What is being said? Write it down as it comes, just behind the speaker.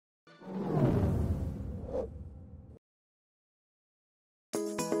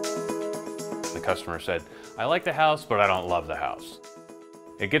customer said, I like the house, but I don't love the house.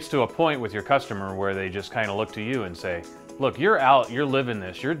 It gets to a point with your customer where they just kind of look to you and say, look, you're out, you're living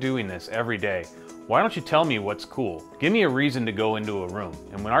this, you're doing this every day. Why don't you tell me what's cool? Give me a reason to go into a room.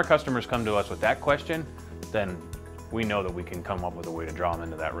 And when our customers come to us with that question, then we know that we can come up with a way to draw them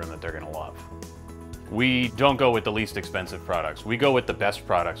into that room that they're gonna love. We don't go with the least expensive products. We go with the best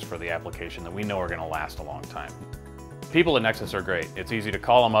products for the application that we know are gonna last a long time. People at Nexus are great. It's easy to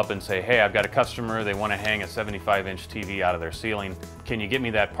call them up and say, hey, I've got a customer, they want to hang a 75-inch TV out of their ceiling. Can you get me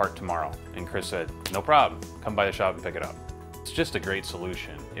that part tomorrow? And Chris said, no problem. Come by the shop and pick it up. It's just a great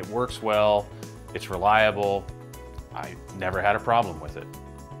solution. It works well, it's reliable. I never had a problem with it.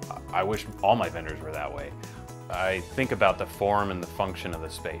 I wish all my vendors were that way. I think about the form and the function of the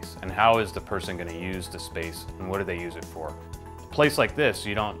space and how is the person going to use the space and what do they use it for. A place like this,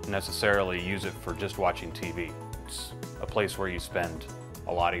 you don't necessarily use it for just watching TV. It's a place where you spend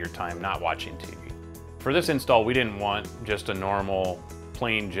a lot of your time not watching TV. For this install, we didn't want just a normal,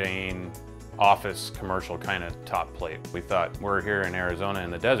 plain Jane, office, commercial kind of top plate. We thought we're here in Arizona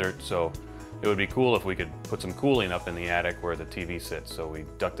in the desert, so it would be cool if we could put some cooling up in the attic where the TV sits. So we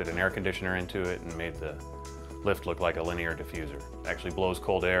ducted an air conditioner into it and made the lift look like a linear diffuser. It actually blows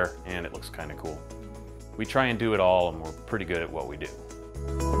cold air and it looks kind of cool. We try and do it all and we're pretty good at what we do.